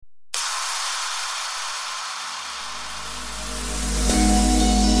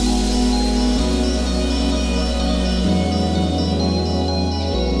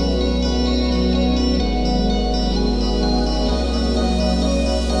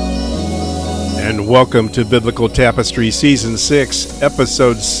and welcome to Biblical Tapestry Season 6,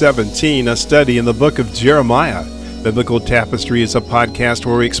 Episode 17, a study in the book of Jeremiah. Biblical Tapestry is a podcast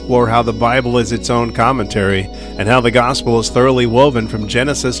where we explore how the Bible is its own commentary and how the gospel is thoroughly woven from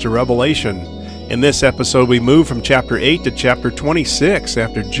Genesis to Revelation. In this episode, we move from chapter 8 to chapter 26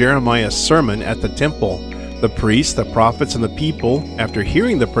 after Jeremiah's sermon at the temple. The priests, the prophets, and the people, after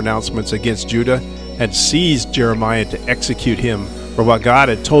hearing the pronouncements against Judah, had seized Jeremiah to execute him for what God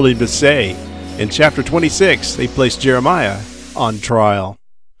had told him to say. In chapter 26, they placed Jeremiah on trial.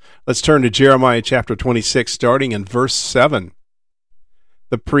 Let's turn to Jeremiah chapter 26, starting in verse 7.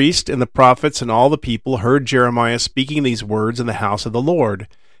 The priest and the prophets and all the people heard Jeremiah speaking these words in the house of the Lord.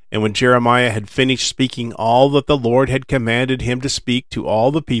 And when Jeremiah had finished speaking all that the Lord had commanded him to speak to all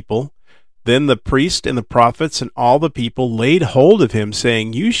the people, then the priest and the prophets and all the people laid hold of him,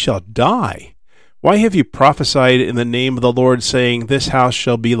 saying, "You shall die. Why have you prophesied in the name of the Lord, saying, This house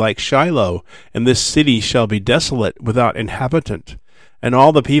shall be like Shiloh, and this city shall be desolate, without inhabitant?" And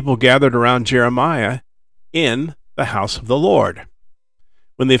all the people gathered around Jeremiah in the house of the Lord.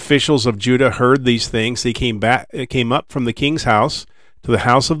 When the officials of Judah heard these things, they came up from the king's house to the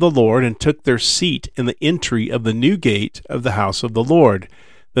house of the Lord, and took their seat in the entry of the new gate of the house of the Lord.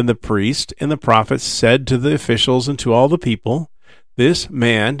 Then the priest and the prophets said to the officials and to all the people, "This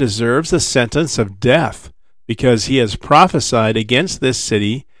man deserves the sentence of death, because he has prophesied against this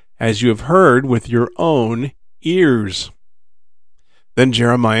city, as you have heard with your own ears." Then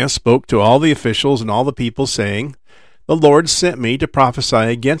Jeremiah spoke to all the officials and all the people, saying, "The Lord sent me to prophesy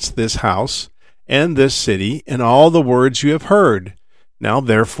against this house and this city, and all the words you have heard. Now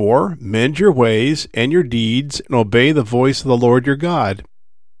therefore mend your ways and your deeds, and obey the voice of the Lord your God.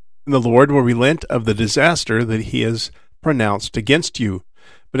 And the Lord will relent of the disaster that he has pronounced against you.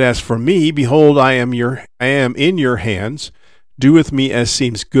 But as for me, behold, I am in your hands. Do with me as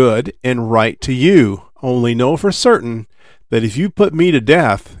seems good and right to you. Only know for certain that if you put me to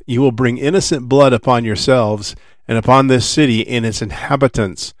death, you will bring innocent blood upon yourselves and upon this city and its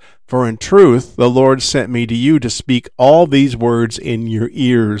inhabitants. For in truth the Lord sent me to you to speak all these words in your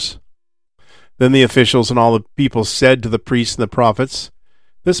ears." Then the officials and all the people said to the priests and the prophets,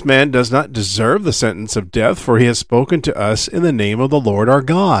 "This man does not deserve the sentence of death, for he has spoken to us in the name of the Lord our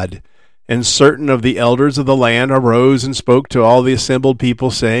God." And certain of the elders of the land arose and spoke to all the assembled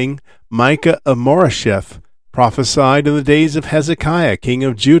people, saying, "Micah of Moresheth prophesied in the days of Hezekiah king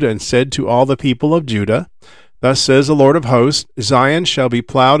of Judah, and said to all the people of Judah, Thus says the Lord of hosts, Zion shall be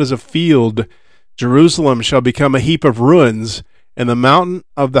plowed as a field, Jerusalem shall become a heap of ruins, and the mountain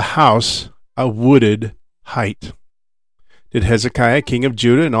of the house a wooded height." Did Hezekiah king of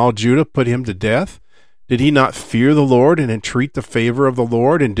Judah and all Judah put him to death? Did he not fear the Lord and entreat the favor of the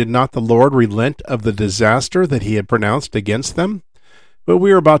Lord? And did not the Lord relent of the disaster that he had pronounced against them? But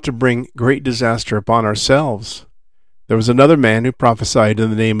we are about to bring great disaster upon ourselves. There was another man who prophesied in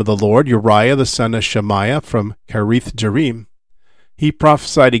the name of the Lord, Uriah the son of Shemaiah from Kerith-Jearim. He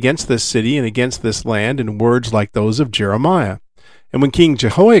prophesied against this city and against this land in words like those of Jeremiah. And when King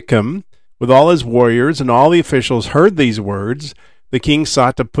Jehoiakim, with all his warriors and all the officials, heard these words, the king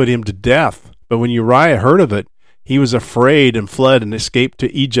sought to put him to death. But when Uriah heard of it, he was afraid and fled and escaped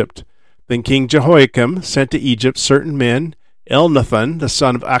to Egypt. Then King Jehoiakim sent to Egypt certain men, Elnathan the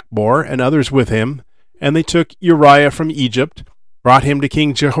son of Achbor, and others with him, and they took Uriah from Egypt, brought him to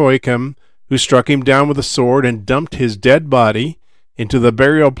King Jehoiakim, who struck him down with a sword and dumped his dead body into the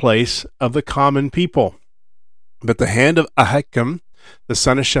burial place of the common people. But the hand of Ahikam the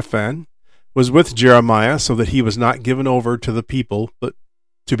son of Shaphan was with Jeremiah, so that he was not given over to the people, but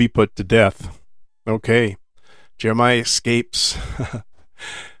to be put to death. Okay, Jeremiah escapes.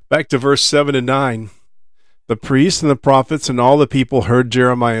 Back to verse 7 and 9. The priests and the prophets and all the people heard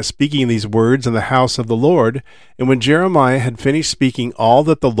Jeremiah speaking these words in the house of the Lord. And when Jeremiah had finished speaking all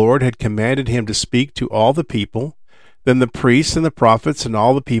that the Lord had commanded him to speak to all the people, then the priests and the prophets and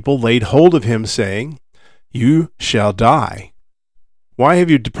all the people laid hold of him, saying, "You shall die. Why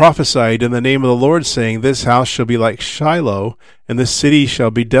have you prophesied in the name of the Lord, saying, This house shall be like Shiloh, and this city shall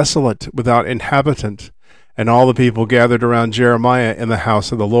be desolate, without inhabitant?" And all the people gathered around Jeremiah in the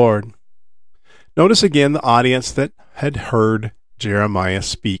house of the Lord. Notice again the audience that had heard Jeremiah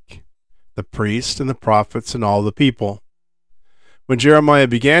speak, the priests and the prophets and all the people. When Jeremiah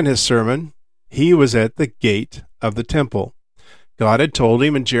began his sermon, he was at the gate of the temple. God had told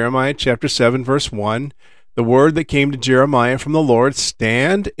him in Jeremiah chapter 7, verse 1, the word that came to Jeremiah from the Lord,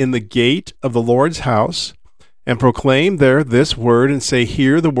 "Stand in the gate of the Lord's house, and proclaim there this word, and say,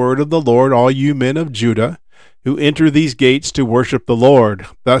 Hear the word of the Lord, all you men of Judah, who enter these gates to worship the Lord.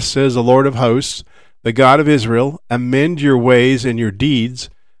 Thus says the Lord of hosts, the God of Israel, amend your ways and your deeds,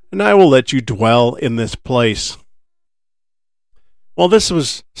 and I will let you dwell in this place. Well, this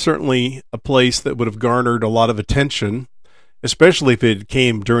was certainly a place that would have garnered a lot of attention, especially if it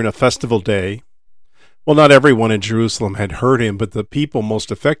came during a festival day. Well, not everyone in Jerusalem had heard him, but the people most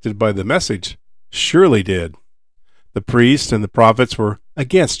affected by the message surely did. The priests and the prophets were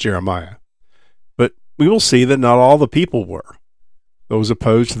against Jeremiah, but we will see that not all the people were. Those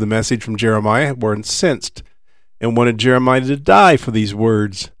opposed to the message from Jeremiah were incensed and wanted Jeremiah to die for these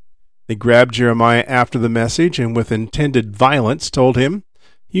words. They grabbed Jeremiah after the message and with intended violence told him,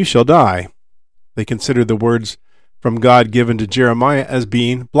 "You shall die." They considered the words from God given to Jeremiah as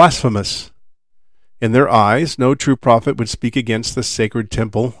being blasphemous. In their eyes, no true prophet would speak against the sacred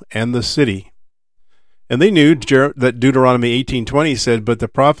temple and the city. And they knew that Deuteronomy 18:20 said, "But the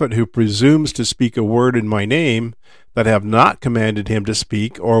prophet who presumes to speak a word in my name that I have not commanded him to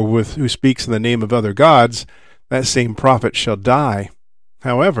speak, or who speaks in the name of other gods, that same prophet shall die."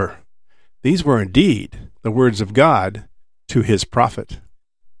 However, these were indeed the words of God to his prophet.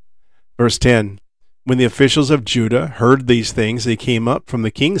 Verse 10, when the officials of Judah heard these things, they came up from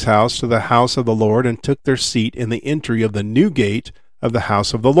the king's house to the house of the Lord and took their seat in the entry of the new gate of the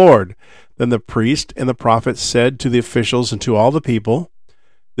house of the Lord. Then the priest and the prophet said to the officials and to all the people,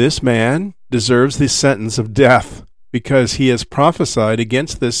 "This man deserves the sentence of death, because he has prophesied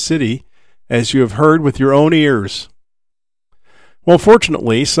against this city, as you have heard with your own ears." Well,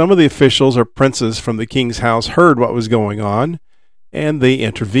 fortunately, some of the officials or princes from the king's house heard what was going on, and they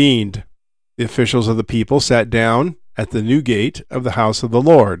intervened. The officials of the people sat down at the new gate of the house of the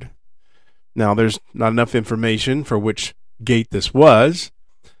Lord. Now, there's not enough information for which gate this was,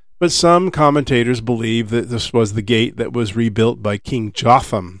 but some commentators believe that this was the gate that was rebuilt by King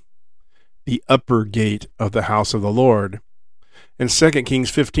Jotham, the upper gate of the house of the Lord. In 2 Kings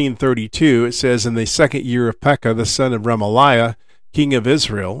 15:32, it says, "In the second year of Pekah, the son of Remaliah, king of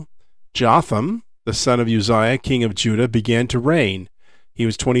Israel, Jotham, the son of Uzziah, king of Judah, began to reign. He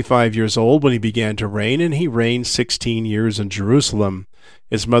was 25 years old when he began to reign, and he reigned 16 years in Jerusalem.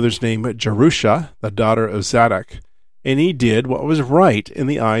 His mother's name was Jerusha, the daughter of Zadok. And he did what was right in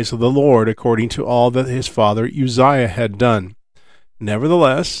the eyes of the Lord, according to all that his father Uzziah had done.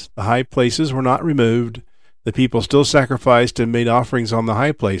 Nevertheless, the high places were not removed. The people still sacrificed and made offerings on the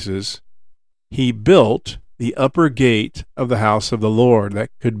high places. He built the upper gate of the house of the Lord."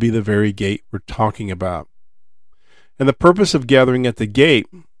 That could be the very gate we're talking about. And the purpose of gathering at the gate,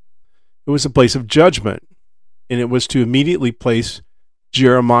 it was a place of judgment, and it was to immediately place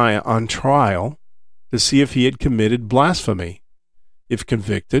Jeremiah on trial to see if he had committed blasphemy. If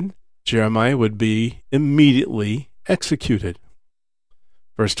convicted, Jeremiah would be immediately executed.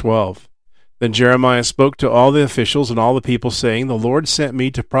 Verse 12, "Then Jeremiah spoke to all the officials and all the people, saying, 'The Lord sent me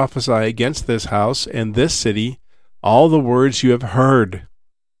to prophesy against this house and this city all the words you have heard.'"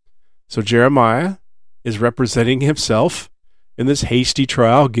 So Jeremiah is representing himself in this hasty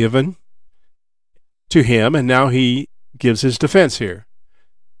trial given to him, and now he gives his defense here.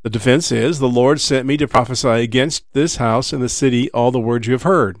 The defense is, "The Lord sent me to prophesy against this house and the city all the words you have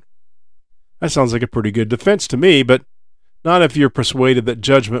heard." That sounds like a pretty good defense to me, but not if you're persuaded that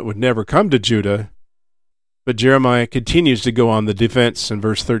judgment would never come to Judah. But Jeremiah continues to go on the defense in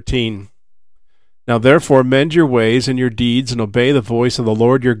verse 13. "Now therefore mend your ways and your deeds, and obey the voice of the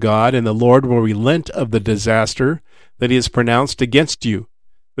Lord your God, and the Lord will relent of the disaster that he has pronounced against you.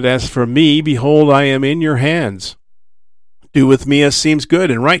 But as for me, behold, I am in your hands. Do with me as seems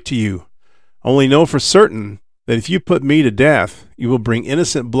good and right to you. Only know for certain that if you put me to death, you will bring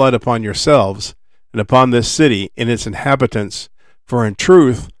innocent blood upon yourselves, and upon this city and its inhabitants. For in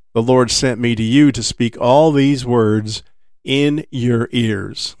truth the Lord sent me to you to speak all these words in your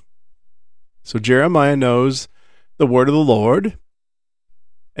ears." So Jeremiah knows the word of the Lord,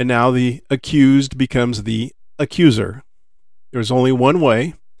 and now the accused becomes the accuser. There's only one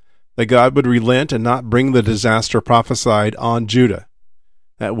way that God would relent and not bring the disaster prophesied on Judah.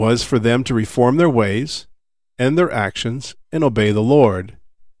 That was for them to reform their ways and their actions and obey the Lord.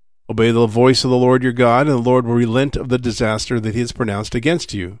 Obey the voice of the Lord your God, and the Lord will relent of the disaster that he has pronounced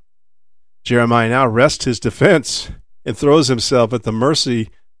against you. Jeremiah now rests his defense and throws himself at the mercy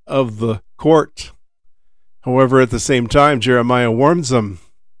of the court. However, at the same time, Jeremiah warns them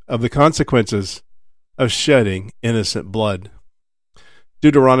of the consequences of shedding innocent blood.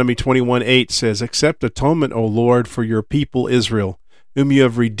 Deuteronomy 21:8 says, "Accept atonement, O Lord, for your people Israel, whom you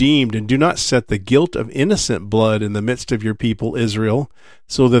have redeemed, and do not set the guilt of innocent blood in the midst of your people Israel,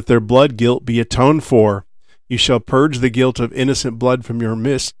 so that their blood guilt be atoned for. You shall purge the guilt of innocent blood from your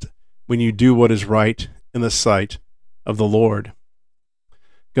midst when you do what is right in the sight of the Lord."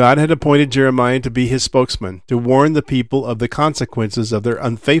 God had appointed Jeremiah to be his spokesman, to warn the people of the consequences of their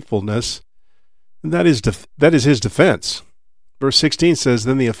unfaithfulness, and that is his defense. Verse 16 says,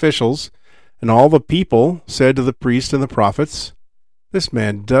 Then the officials and all the people said to the priests and the prophets, This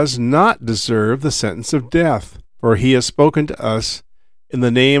man does not deserve the sentence of death, for he has spoken to us in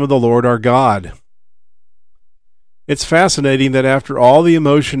the name of the Lord our God. It's fascinating that after all the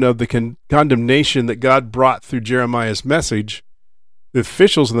emotion of the condemnation that God brought through Jeremiah's message, the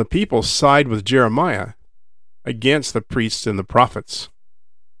officials and the people side with Jeremiah against the priests and the prophets.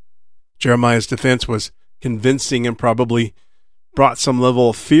 Jeremiah's defense was convincing and probably brought some level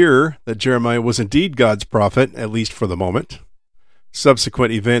of fear that Jeremiah was indeed God's prophet, at least for the moment.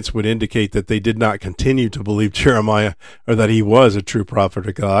 Subsequent events would indicate that they did not continue to believe Jeremiah or that he was a true prophet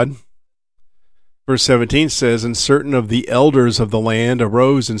of God. Verse 17 says, And certain of the elders of the land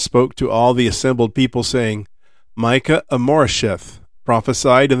arose and spoke to all the assembled people, saying, Micah of Moresheth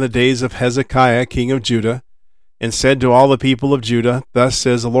prophesied in the days of Hezekiah king of Judah, and said to all the people of Judah, Thus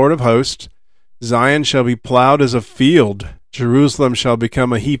says the Lord of hosts, Zion shall be plowed as a field, Jerusalem shall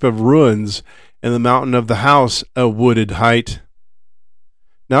become a heap of ruins, and the mountain of the house a wooded height.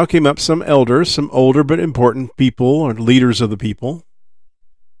 Now came up some elders, some older but important people, or leaders of the people.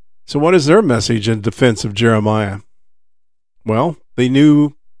 So what is their message in defense of Jeremiah? Well, they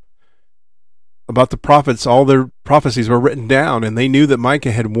knew about the prophets. All their prophecies were written down, and they knew that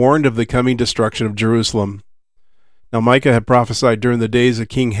Micah had warned of the coming destruction of Jerusalem. Now Micah had prophesied during the days of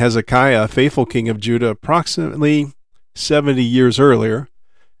King Hezekiah, a faithful king of Judah, approximately 70 years earlier,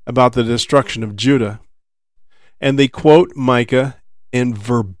 about the destruction of Judah. And they quote Micah in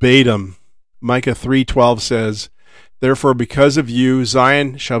verbatim. Micah 3:12 says, Therefore because of you,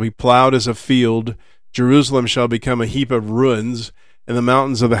 Zion shall be plowed as a field, Jerusalem shall become a heap of ruins, and the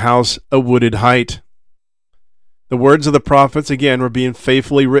mountains of the house a wooded height. The words of the prophets, again, were being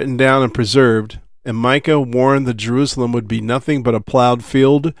faithfully written down and preserved, and Micah warned that Jerusalem would be nothing but a plowed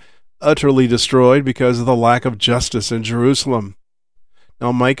field, utterly destroyed because of the lack of justice in Jerusalem.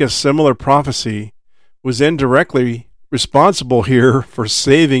 Now Micah's similar prophecy was indirectly responsible here for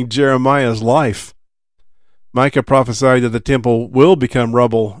saving Jeremiah's life. Micah prophesied that the temple will become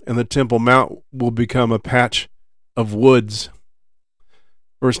rubble, and the Temple Mount will become a patch of woods.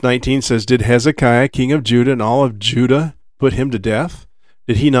 Verse 19 says, Did Hezekiah, king of Judah, and all of Judah put him to death?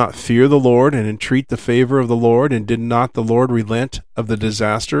 Did he not fear the Lord and entreat the favor of the Lord, and did not the Lord relent of the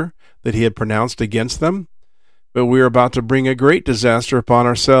disaster that he had pronounced against them? But we are about to bring a great disaster upon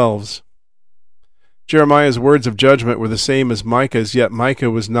ourselves. Jeremiah's words of judgment were the same as Micah's, yet Micah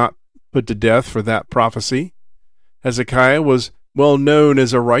was not put to death for that prophecy. Hezekiah was well known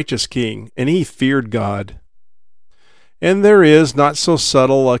as a righteous king, and he feared God. And there is not so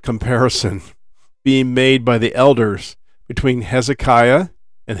subtle a comparison being made by the elders between Hezekiah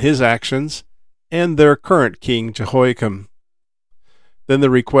and his actions and their current king Jehoiakim. Then the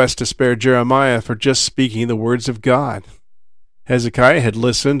request to spare Jeremiah for just speaking the words of God. Hezekiah had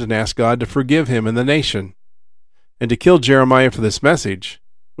listened and asked God to forgive him and the nation, and to kill Jeremiah for this message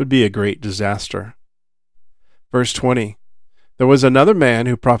would be a great disaster. Verse 20, There was another man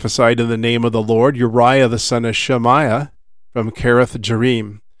who prophesied in the name of the Lord, Uriah the son of Shemaiah from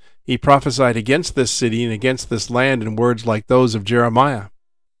Kiriath-Jearim. He prophesied against this city and against this land in words like those of Jeremiah.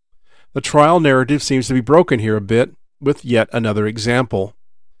 The trial narrative seems to be broken here a bit with yet another example,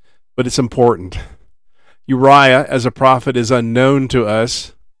 but it's important. Uriah as a prophet is unknown to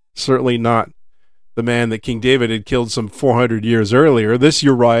us, certainly not the man that King David had killed some 400 years earlier. This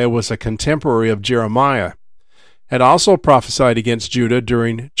Uriah was a contemporary of Jeremiah, had also prophesied against Judah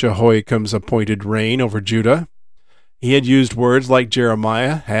during Jehoiakim's appointed reign over Judah. He had used words like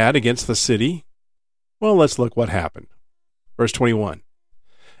Jeremiah had against the city. Well, let's look what happened. Verse 21,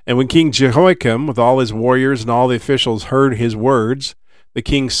 And when King Jehoiakim, with all his warriors and all the officials, heard his words, the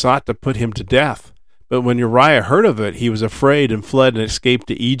king sought to put him to death. But when Uriah heard of it, he was afraid and fled and escaped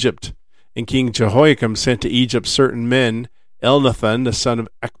to Egypt. And King Jehoiakim sent to Egypt certain men, Elnathan, the son of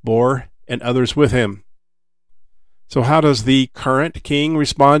Achbor, and others with him. So how does the current king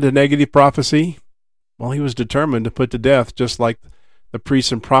respond to negative prophecy? Well, he was determined to put to death, just like the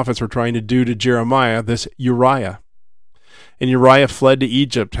priests and prophets were trying to do to Jeremiah, this Uriah. And Uriah fled to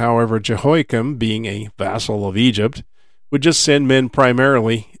Egypt. However, Jehoiakim, being a vassal of Egypt, would just send men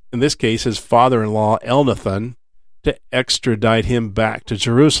primarily, in this case his father-in-law Elnathan, to extradite him back to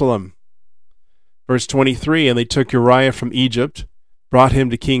Jerusalem. Verse 23, And they took Uriah from Egypt, brought him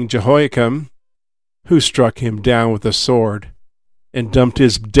to King Jehoiakim, who struck him down with a sword, and dumped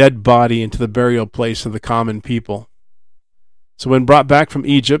his dead body into the burial place of the common people. So when brought back from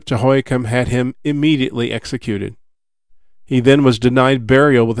Egypt, Jehoiakim had him immediately executed. He then was denied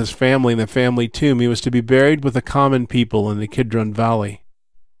burial with his family in the family tomb. He was to be buried with the common people in the Kidron Valley,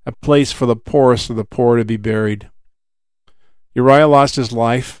 a place for the poorest of the poor to be buried. Uriah lost his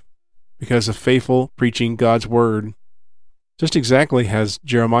life because of faithful preaching God's word, just exactly as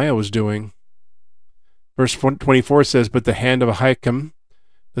Jeremiah was doing. Verse 24 says, "But the hand of Ahikam,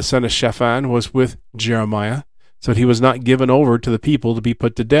 the son of Shaphan, was with Jeremiah, so that he was not given over to the people to be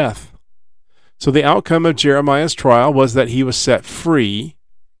put to death." So the outcome of Jeremiah's trial was that he was set free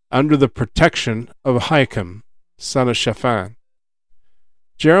under the protection of Ahikam, son of Shaphan.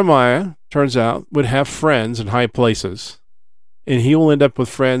 Jeremiah, turns out, would have friends in high places, and he will end up with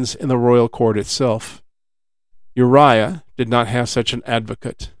friends in the royal court itself. Uriah did not have such an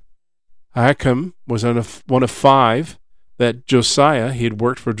advocate. Ahikam was one of 5 that Josiah, he had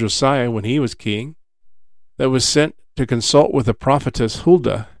worked for Josiah when he was king, that was sent to consult with the prophetess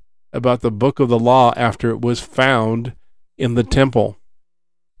Huldah about the book of the law after it was found in the temple.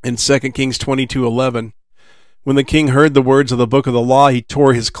 In 2 Kings 22:11, when the king heard the words of the book of the law, he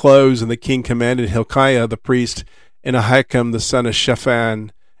tore his clothes, and the king commanded Hilkiah the priest, and Ahikam the son of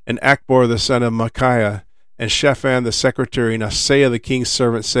Shaphan, and Achbor the son of Micaiah, and Shaphan the secretary, and Asaiah the king's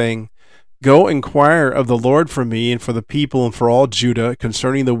servant, saying, "Go inquire of the Lord for me and for the people and for all Judah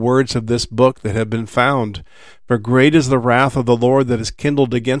concerning the words of this book that have been found. For great is the wrath of the Lord that is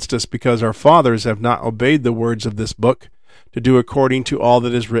kindled against us, because our fathers have not obeyed the words of this book, to do according to all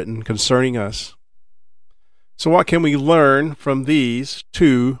that is written concerning us." So what can we learn from these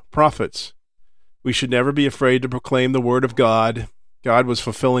 2 prophets? We should never be afraid to proclaim the word of God. God was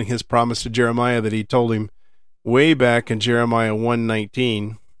fulfilling his promise to Jeremiah that he told him way back in Jeremiah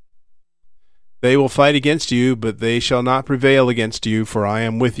 1:19. "They will fight against you, but they shall not prevail against you, for I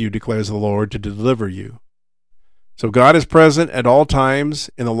am with you, declares the Lord, to deliver you." So God is present at all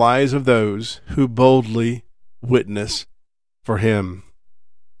times in the lives of those who boldly witness for him.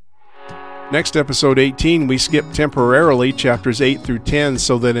 Next, episode 18, we skip temporarily chapters 8 through 10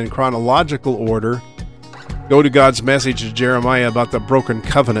 so that in chronological order, go to God's message to Jeremiah about the broken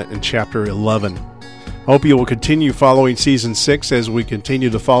covenant in chapter 11. Hope you will continue following Season 6 as we continue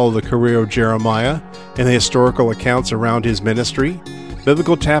to follow the career of Jeremiah and the historical accounts around his ministry.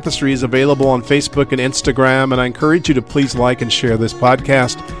 Biblical Tapestry is available on Facebook and Instagram, and I encourage you to please like and share this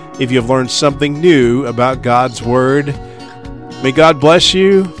podcast if you've learned something new about God's Word. May God bless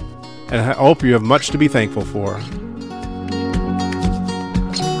you, and I hope you have much to be thankful for.